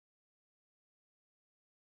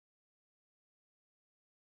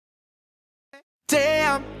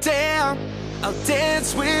damn, damn, I'll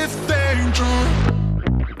dance with danger.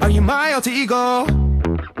 Are you my alter ego?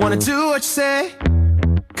 Wanna do what you say?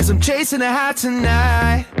 Cause I'm chasing a high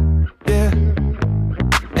tonight, yeah.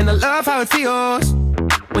 And I love how it feels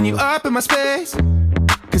when you up in my space,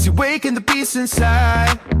 cause you're waking the beast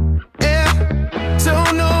inside, yeah.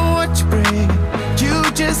 Don't know what you bring,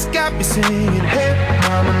 you just got me singing. Hey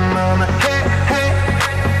mama, mama, hey, hey.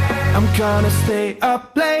 I'm gonna stay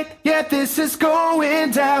up late, yeah, this is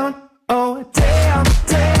going down. Oh damn,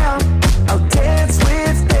 damn, I'll dance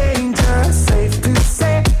with danger. Safe to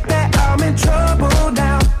say that I'm in trouble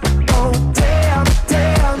now. Oh damn,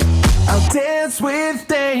 damn, I'll dance with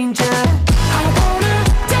danger. I wanna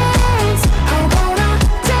dance, I wanna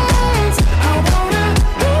dance, I wanna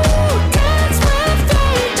dance with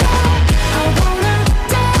danger. I wanna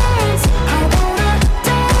dance, I wanna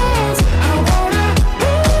dance, I wanna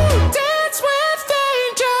dance with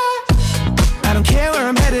danger. I don't care where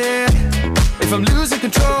I'm headed, if I'm losing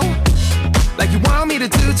control, like you want me to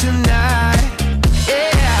do tonight,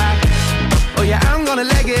 yeah. Oh yeah, I'm gonna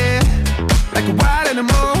leg it, like a wild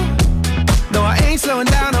animal. No, I ain't slowing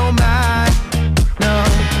down, oh my, no.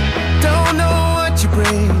 Don't know what you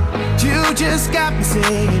bring, you just got me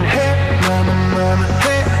singing. Hey mama, mama,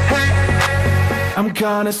 hey, hey. I'm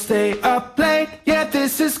gonna stay up late, yeah,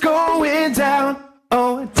 this is going down.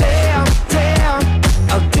 Oh damn,